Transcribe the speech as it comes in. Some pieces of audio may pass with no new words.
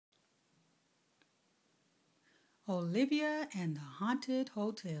Olivia and the Haunted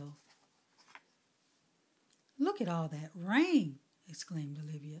Hotel. "Look at all that rain," exclaimed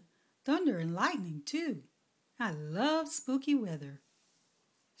Olivia. "Thunder and lightning, too. I love spooky weather."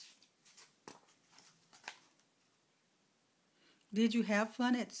 "Did you have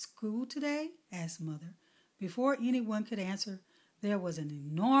fun at school today?" asked Mother. Before anyone could answer, there was an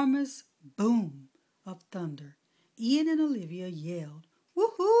enormous boom of thunder. Ian and Olivia yelled,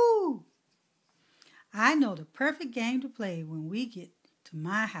 "Woohoo!" "I know the perfect game to play when we get to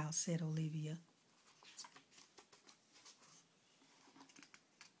my house," said Olivia.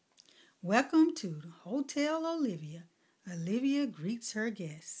 "Welcome to the Hotel Olivia." Olivia greets her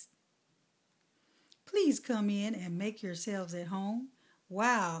guests. "Please come in and make yourselves at home."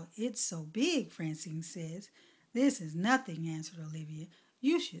 "Wow, it's so big," Francine says. "This is nothing," answered Olivia.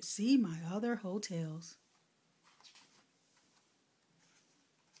 "You should see my other hotels."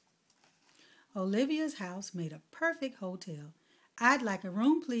 Olivia's house made a perfect hotel. "I'd like a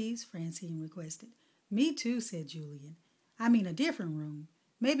room, please," Francine requested. "Me too," said Julian. "I mean a different room.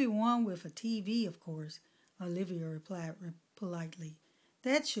 Maybe one with a TV, of course," Olivia replied politely.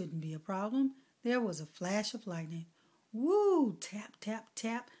 "That shouldn't be a problem." There was a flash of lightning. Woo! Tap, tap,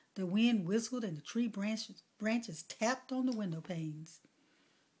 tap. The wind whistled and the tree branches tapped on the window panes.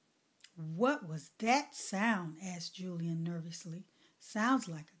 "What was that sound?" asked Julian nervously. "Sounds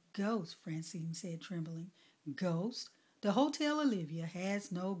like a ghost," Francine said, trembling. "Ghost? The Hotel Olivia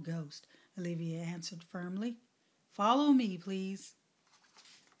has no ghost," Olivia answered firmly. "Follow me, please."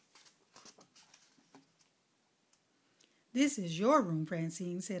 "This is your room,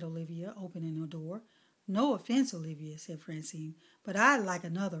 Francine," said Olivia, opening the door. "No offense, Olivia," said Francine, "but I'd like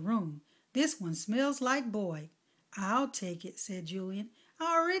another room. This one smells like boy." "I'll take it," said Julian.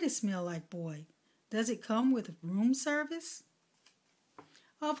 "I already smell like boy. Does it come with room service?"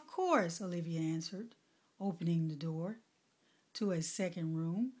 "Of course," Olivia answered, opening the door to a second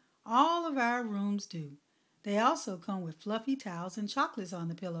room. "All of our rooms do. They also come with fluffy towels and chocolates on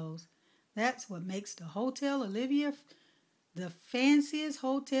the pillows. That's what makes the Hotel Olivia the fanciest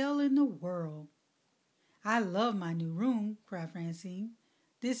hotel in the world." "I love my new room," cried Francine.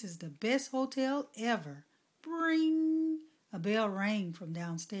 "This is the best hotel ever." Bring! A bell rang from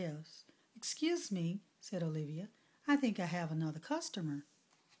downstairs. "Excuse me," said Olivia. "I think I have another customer."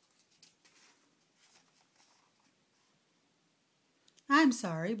 "I'm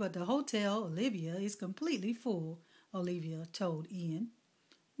sorry, but the Hotel Olivia is completely full," Olivia told Ian.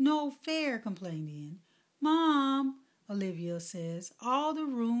 "No fair," complained Ian. "Mom," Olivia says, "all the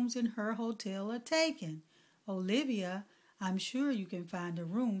rooms in her hotel are taken." "Olivia, I'm sure you can find a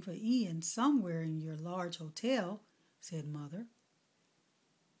room for Ian somewhere in your large hotel," said Mother.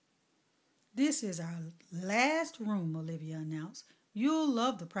 "This is our last room," Olivia announced. "You'll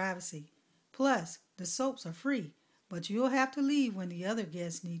love the privacy. Plus, the soaps are free, but you'll have to leave when the other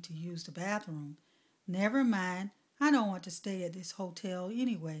guests need to use the bathroom." "Never mind. I don't want to stay at this hotel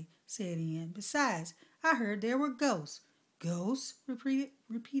anyway," said Ian. "Besides, I heard there were ghosts." "Ghosts?"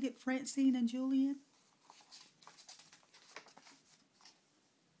 repeated Francine and Julian.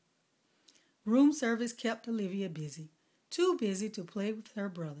 Room service kept Olivia busy. Too busy to play with her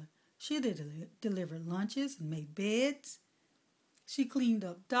brother. She delivered lunches and made beds. She cleaned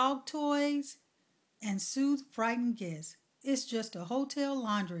up dog toys and soothed frightened guests. "It's just a hotel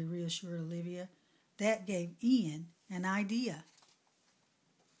laundry," reassured Olivia. That gave Ian an idea.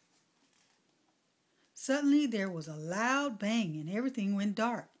 Suddenly there was a loud bang and everything went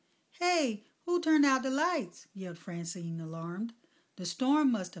dark. "Hey, who turned out the lights?" yelled Francine, alarmed. "The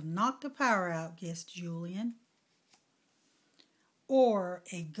storm must have knocked the power out," guessed Julian. "Or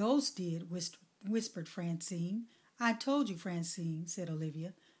a ghost did," whispered Francine. "I told you, Francine," said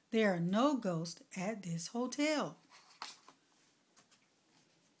Olivia. "There are no ghosts at this hotel."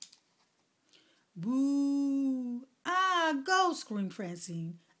 "Boo! Ah, ghost!" screamed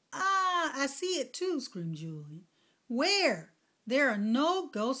Francine. "Ah, I see it too," screamed Julian. "Where?" "There are no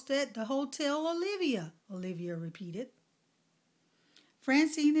ghosts at the Hotel Olivia," Olivia repeated.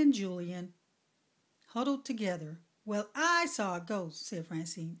 Francine and Julian huddled together. "Well, I saw a ghost," said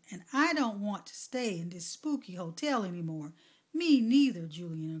Francine, "and I don't want to stay in this spooky hotel anymore." "Me neither,"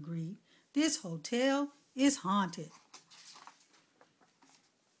 Julian agreed. "This hotel is haunted."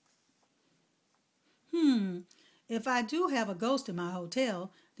 If I do have a ghost in my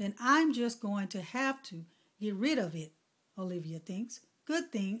hotel, then I'm just going to have to get rid of it," Olivia thinks.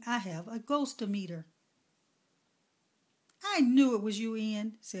 "Good thing I have a ghostometer." "I knew it was you,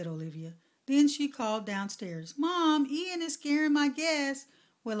 Ian," said Olivia. Then she called downstairs, "Mom, Ian is scaring my guests."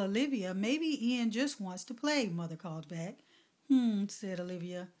 "Well, Olivia, maybe Ian just wants to play," Mother called back. Said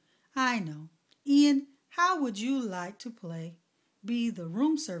Olivia. "I know. Ian, How would you like to be the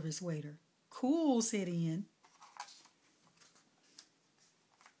room service waiter? Cool, said Ian.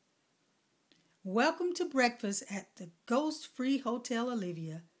 Welcome to breakfast at the ghost-free Hotel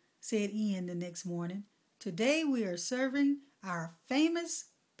Olivia, said Ian the next morning. Today we are serving our famous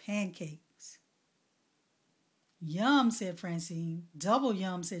pancakes. Yum, said Francine. Double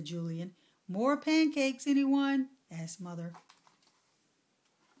yum, said Julian. More pancakes, anyone? Asked Mother.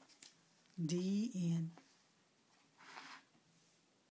 The end.